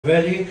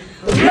Ready?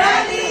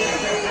 Ready!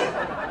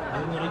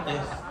 Memory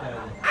test.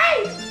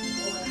 Ay!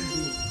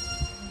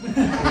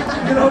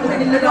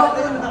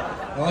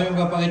 Okay,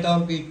 magpapakita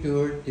akong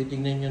picture.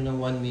 Titingnan nyo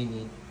ng 1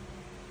 minute.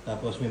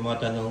 Tapos may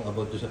mga tanong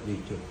about to sa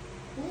picture.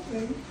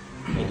 Okay.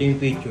 Ito yung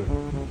picture.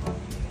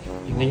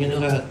 Tingnan nyo na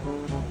lahat.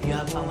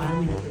 Kaya pa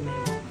 1 minute.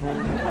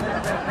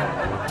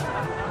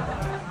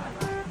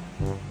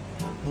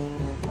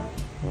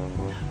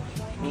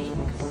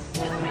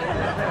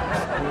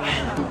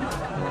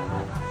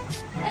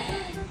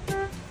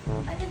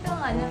 Ano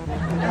itong ano?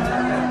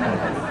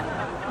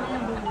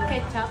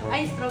 Ketchup?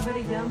 Ay,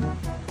 strawberry jam.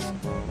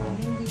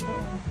 Hindi ko.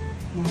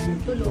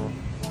 Tulog.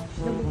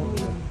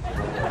 Nabubulog.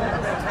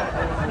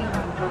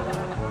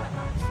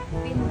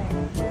 Pinman.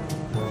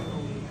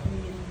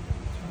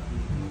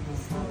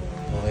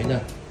 Okay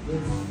na.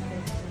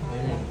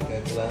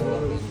 Kahit wala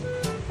naman.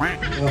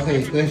 Okay,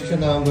 question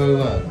number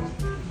 1.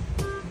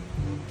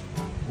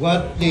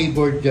 What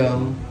flavor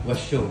jam was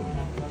shown?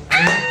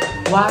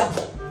 What?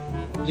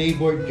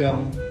 Flavor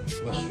jam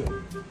was shown.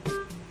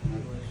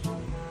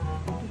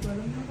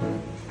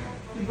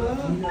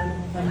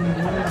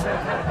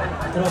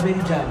 Strawberry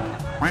jam.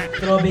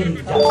 Strawberry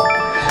jam.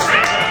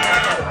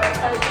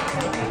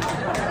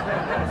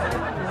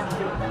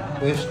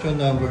 Question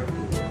number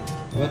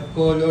 2. What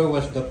color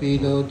was the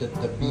pillow that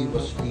the bee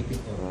was sleeping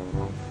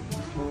on?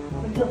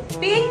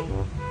 Pink?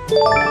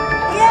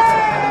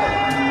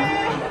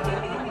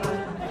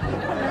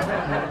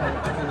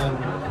 Question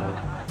number 3.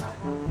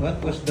 What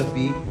was the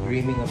bee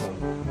dreaming about?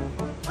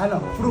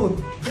 Ano? Fruit.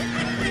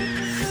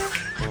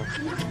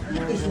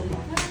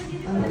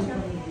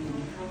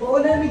 Oo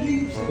na, may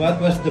grapes.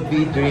 What was the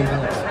bee dreaming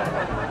about?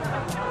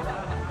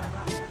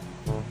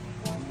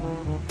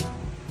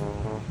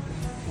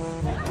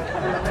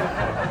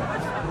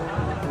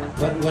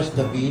 What was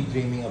the bee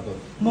dreaming about?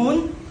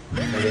 Moon?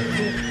 Mali.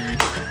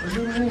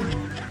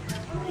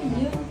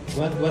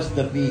 What was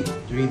the bee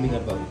dreaming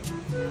about?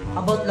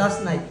 About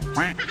last night.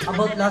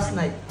 About last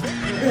night.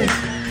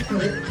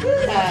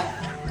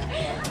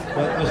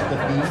 What was the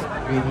bee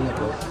dreaming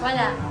about?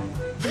 Wala.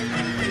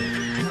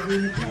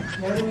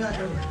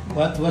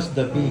 What was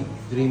the bee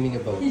dreaming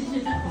about?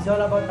 It's all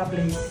about a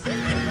place.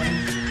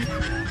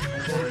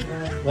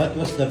 What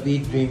was the bee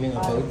dreaming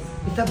about?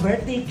 It's a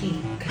birthday cake.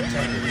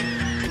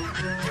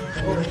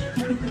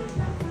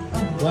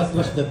 What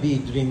was the bee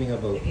dreaming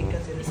about?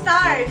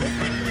 Stars!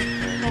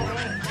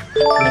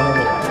 Flower.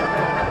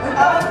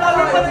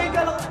 Flower pala yung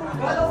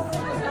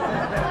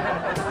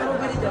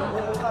strawberry jam.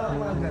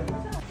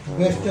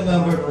 Question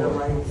number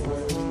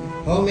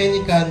 4. How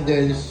many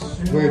candles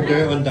were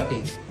there on the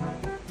cake?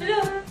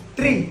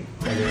 3.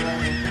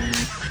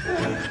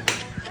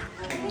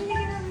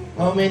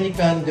 How many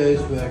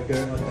candles were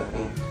there on the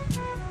cake?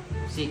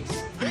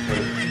 6.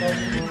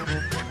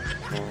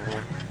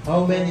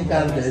 How many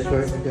candles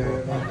were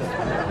there on the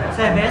cake?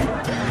 7.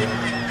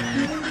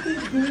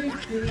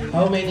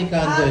 How many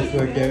candles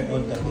were there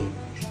on the cake?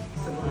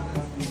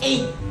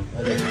 8.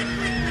 Mali.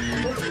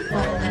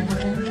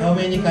 How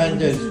many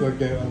candles were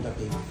there on the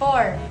cake?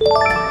 4.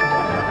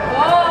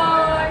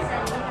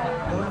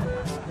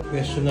 4!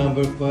 Question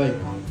number 5.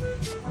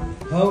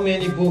 How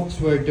many books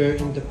were there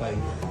in the pie?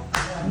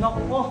 Naku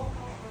po.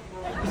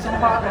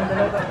 Isang baka,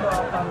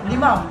 2, 3,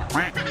 4,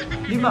 5.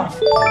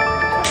 5.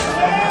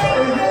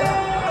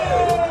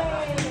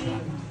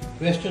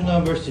 Question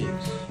number 6.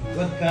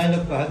 What kind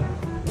of hat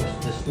was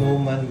the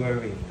snowman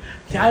wearing?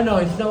 Si ano,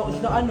 it's no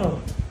ano.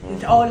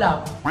 It's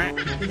Olaf.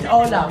 It's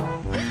Olaf.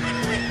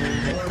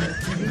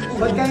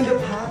 What kind of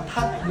hat?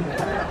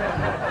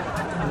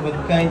 What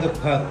kind of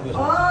hat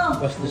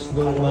was the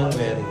snowman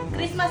wearing?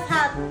 Christmas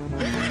hat.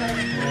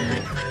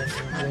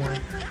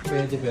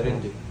 Pwede pero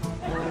hindi.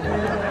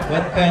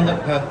 What kind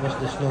of hat was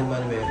the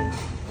snowman wearing?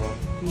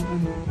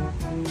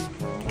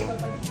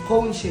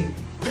 Cone shape.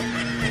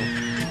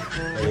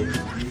 Okay.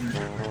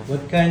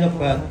 What kind of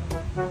hat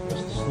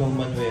was the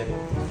snowman wearing?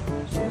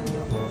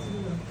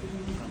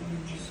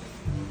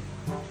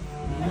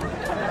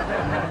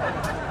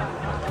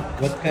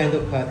 What kind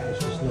of hat was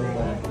the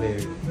snowman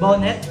wearing?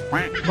 Bonnet.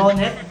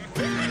 Bonnet.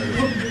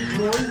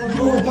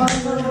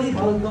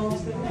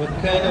 What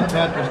kind of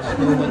hat was the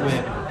snowman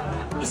wearing?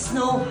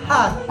 Snow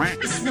hat.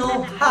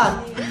 Snow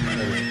hat.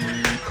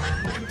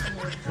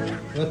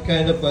 What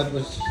kind of hat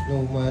was the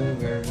snowman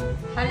wearing?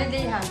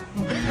 Holiday hat.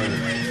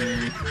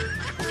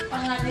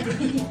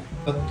 Pang-holiday.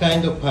 What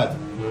kind of hat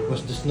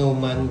was the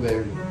snowman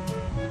wearing?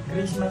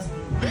 Christmas.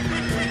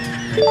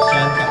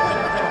 Santa hat.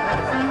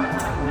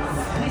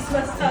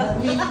 Christmas hat.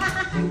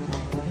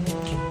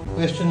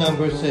 Question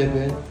number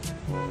 7.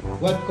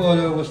 What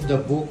color was the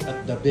book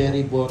at the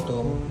very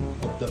bottom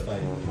of the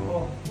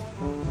pile?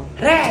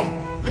 Red.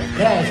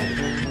 Red.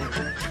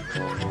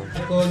 What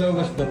color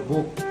was the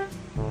book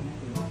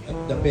at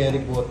the very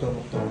bottom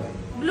of the pile?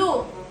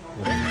 Blue.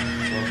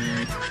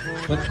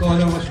 What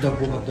color was the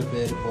book at the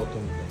very bottom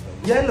of the pile?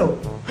 Yellow.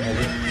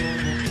 Mali.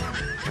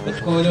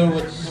 What color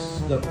was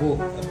the book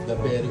at the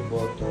very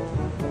bottom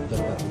of the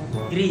pile?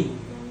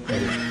 Green.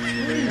 Mali.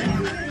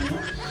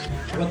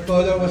 What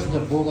color was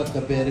the book at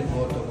the very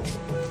bottom of the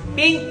pile?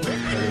 Pink.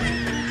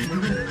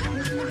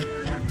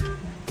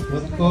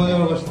 What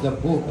color was the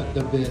book at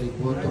the very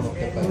bottom of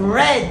the pile?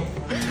 Red.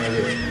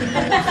 Mali.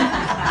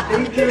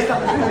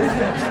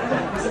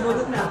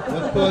 Sumugot na.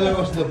 What color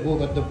was the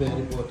book at the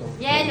very bottom?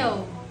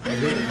 Yellow.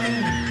 Mali.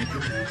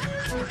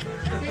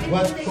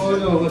 What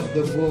color was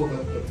the book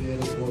at the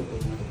very bottom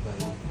of the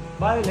pile?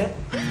 Violet.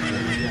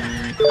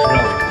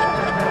 Brown.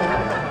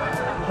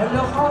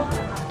 Hello ko.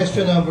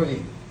 Question number 8.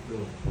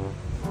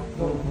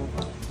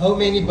 How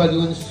many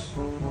balloons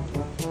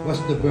was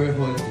the bear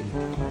holding?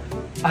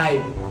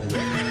 5. Mali.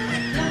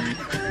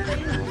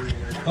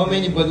 How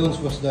many balloons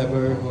was the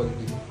bear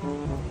holding?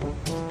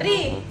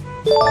 3.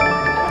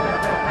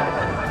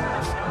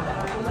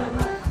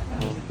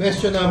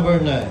 Question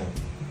number 9.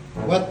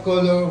 What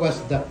color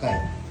was the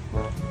kite?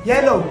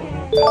 Yellow.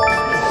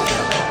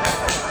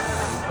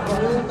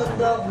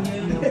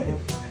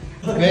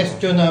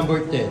 Question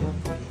number 10.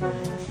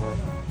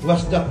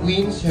 Was the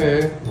queen's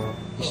hair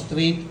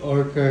straight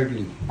or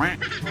curly?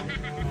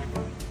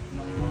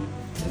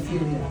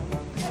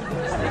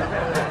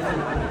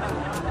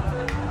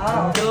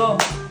 Ito.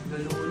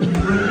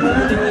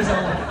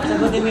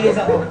 Sagutin mo yung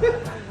isa ko.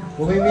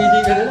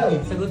 Pumimili ka na lang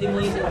eh. Sagutin mo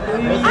yung isa ko.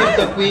 Was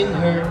the queen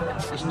hair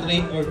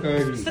straight or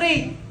curly?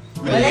 Straight.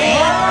 Mali.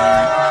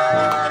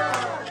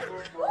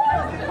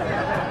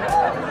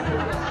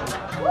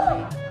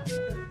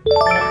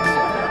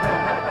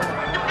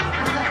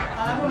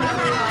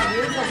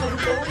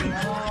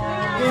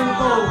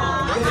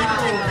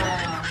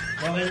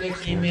 Okay,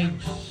 next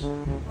image.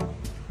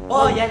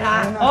 Oh, yan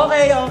ha.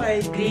 Okay,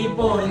 okay.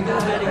 Gripo. Ikaw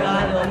may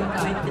regalo.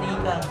 With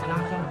trika.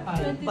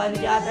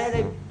 Panyata yun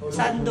eh.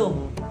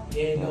 Sando.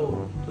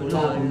 Yellow.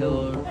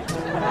 Tulalo.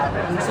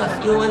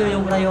 Yung ano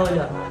yung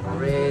Crayola.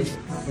 Red.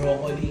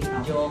 Broccoli.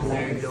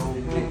 Joker.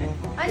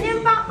 Ano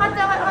yung katabi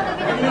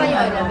ng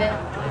Crayola, be?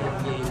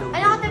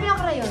 Ano katabi ng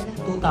Crayola?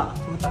 Tutak.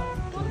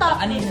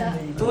 Tutak. Ano yun?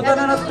 Tutak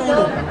na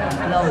natulog.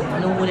 Cloud.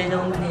 Anong kulay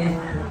ng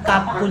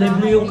cup? Kulay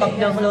blue yung cup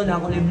ng cloud.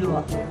 Kulay blue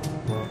ah.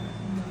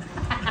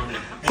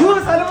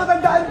 Sana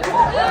matandaan ko!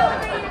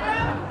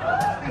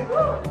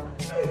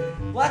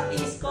 What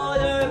is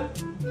color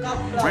cup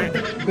cloud?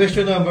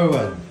 Question number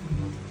 1.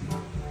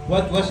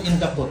 What was in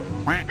the pot?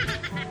 Ha?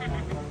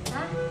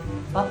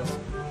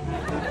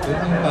 Yun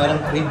yung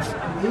parang cream.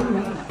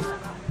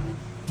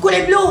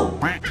 Kulay blue!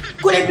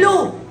 Kulay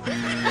blue!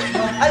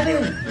 Ano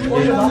yun?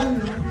 Kulay ba?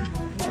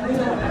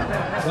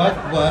 What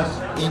was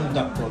in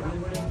the pot?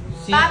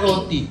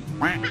 C-O-T.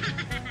 Ha?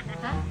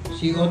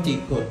 C-O-T,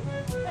 kot.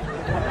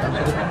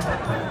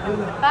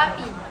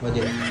 Papi.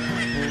 Mali.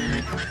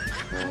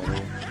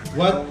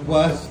 What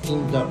was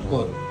in the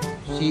pot?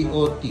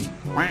 C-O-T.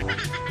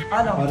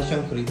 Ano? Para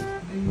siyang cream.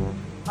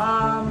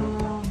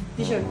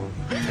 T-shirt.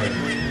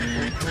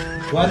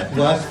 What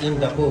was in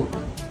the pot?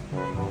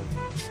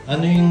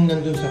 Ano yung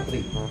nandun sa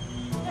cream?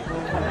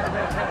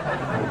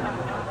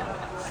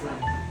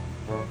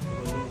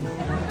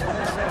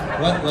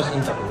 What was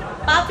in the pot?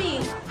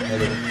 Papi.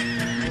 Mali.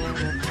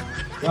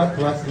 What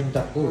was in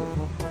the pot?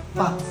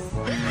 Pax.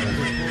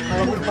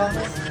 Mali. Pax.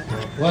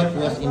 What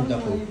was in the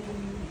pot?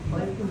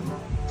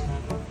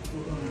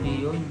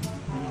 Hindi yun.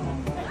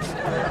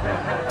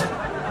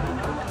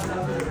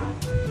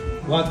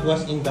 What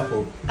was in the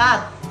pot?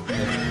 Cat.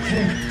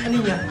 Ano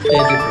niya?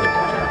 Teddy bear.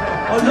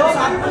 Ano?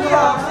 Sabi ko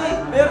niya.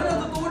 Meron na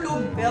tutulog.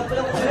 Kaya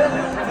pala ko yun.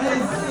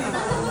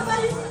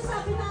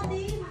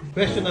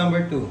 Question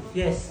number 2.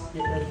 Yes.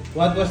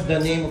 What was the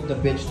name of the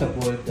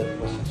vegetable that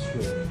was a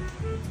shrimp?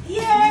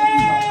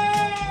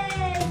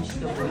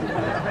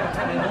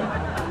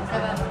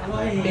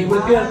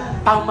 Favorite ko yun.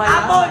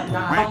 Pangmalaman.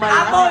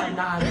 Apple!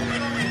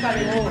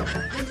 Sabi mo.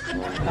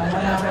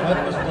 Pangmalaman. What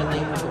was the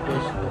name of the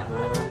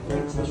vegetable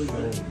that was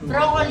shrimp?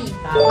 Broccoli.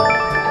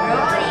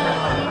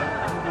 Broccoli.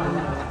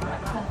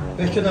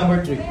 Question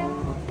number 3.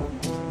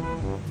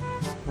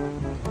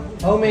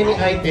 How many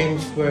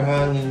items were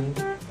hanging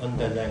on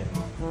the line?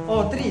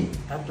 Oh, 3.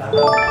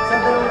 Tatlo. Sa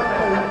dalawang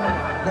ko,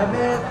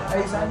 damit,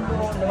 ay sando,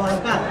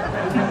 dalawang ka.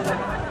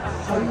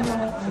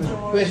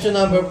 Question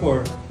number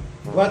 4.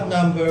 What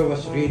number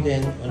was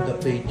written on the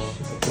page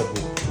of the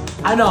book?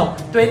 Ano?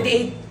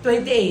 28.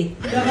 28.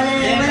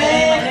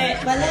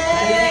 Mali!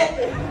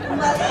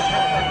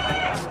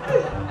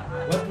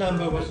 What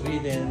number was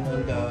written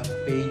on the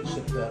page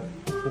of the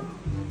book?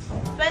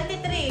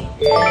 23.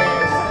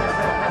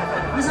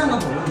 Masama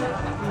po.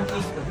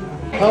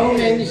 How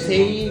many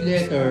say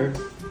letters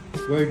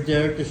were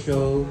there to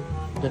show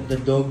that the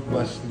dog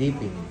was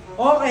sleeping?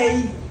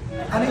 Okay.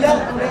 Ano yan?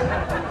 Ulit.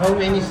 How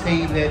many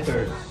say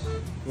letters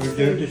were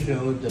there to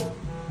show that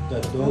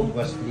the dog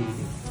was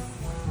sleeping?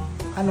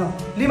 Ano?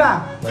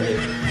 5. Mali.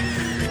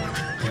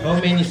 How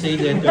many say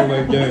letters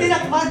were there to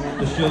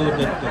show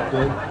that the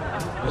dog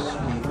was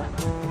sleeping?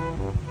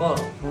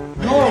 4.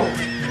 No!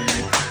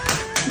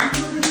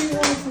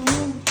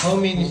 How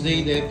many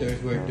say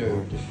letters were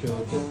there to show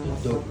that the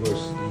dog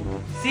was sleeping?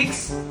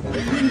 6.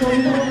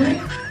 Mali.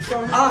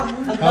 Ah!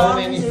 How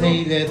many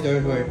say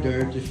letters were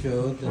there to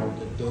show that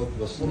the dog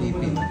was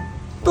sleeping?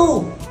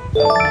 2.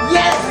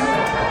 Yes!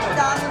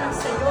 Dami lang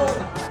sa'yo.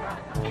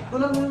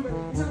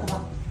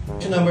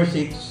 Question number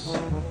 6.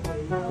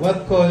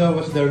 What color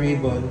was the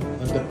ribbon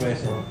on the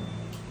present?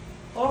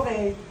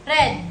 Okay.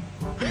 Red.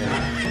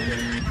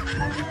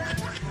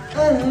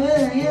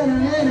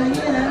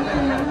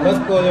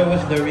 What color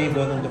was the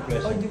ribbon on the Oh,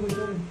 present? di ko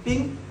sure.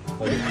 Pink?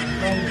 Mali.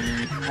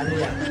 Ano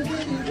yan?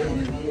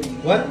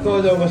 What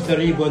color was the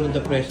ribbon on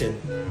the present?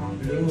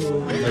 Blue.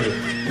 Mali.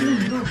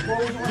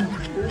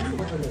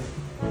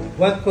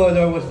 What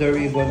color was the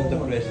ribbon on the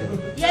present?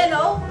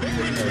 Yellow.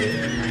 Mali.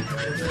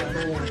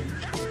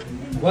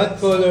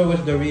 What color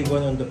was the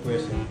ribbon on the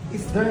present?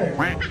 It's there.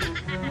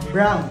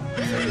 Brown.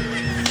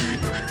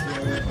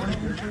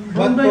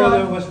 What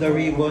color was the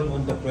ribbon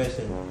on the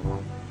present?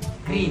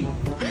 Green.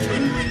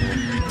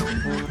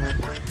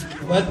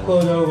 What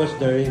color was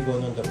the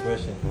ribbon on the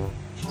present?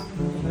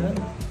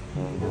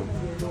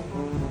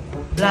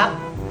 Black.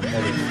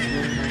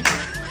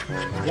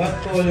 What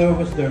color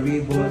was the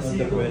ribbon on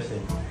the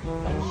present?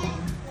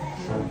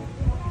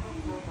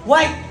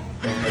 White.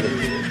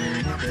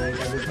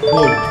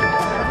 Gold.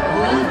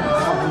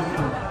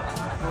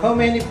 How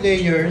many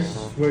players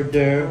were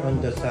there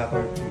on the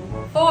soccer team?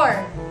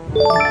 4.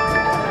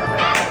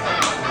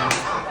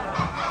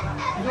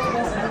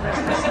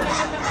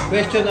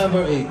 Question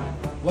number 8.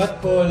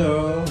 What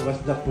color was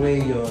the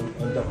crayon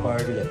on the far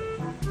left?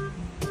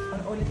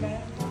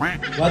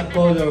 What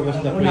color was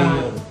the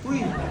crayon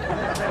Uy.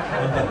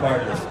 on the far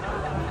left?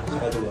 Sa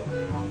kaliwa.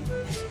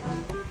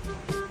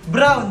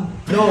 Brown.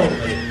 No.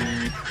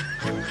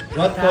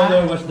 What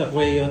color was the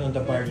crayon on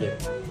the far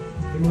left?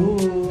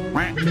 Blue.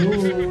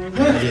 Blue.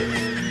 Mali.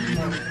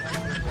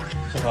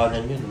 Sa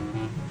kanan yun.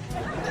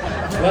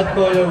 What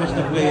color was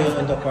the crayon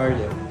on the far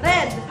left?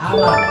 Red.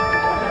 Awa.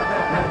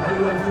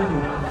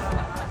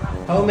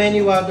 How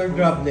many water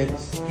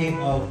droplets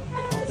came out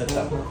of the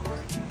tap?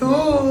 2.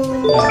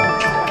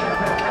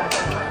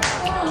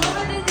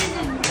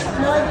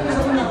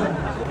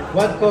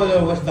 What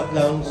color was the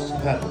clown's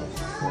hat?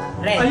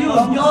 Red.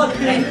 Ayun. Yun.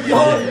 Red.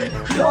 Yun.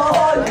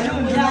 Yun.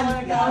 Ayun yan.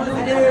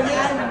 Ayun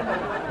yan.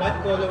 What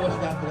color was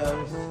the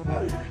clown's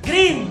hat?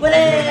 Green. Wale.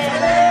 What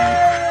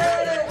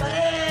color?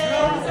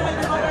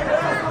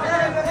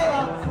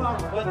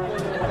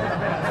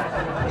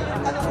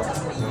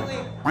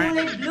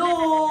 Kulay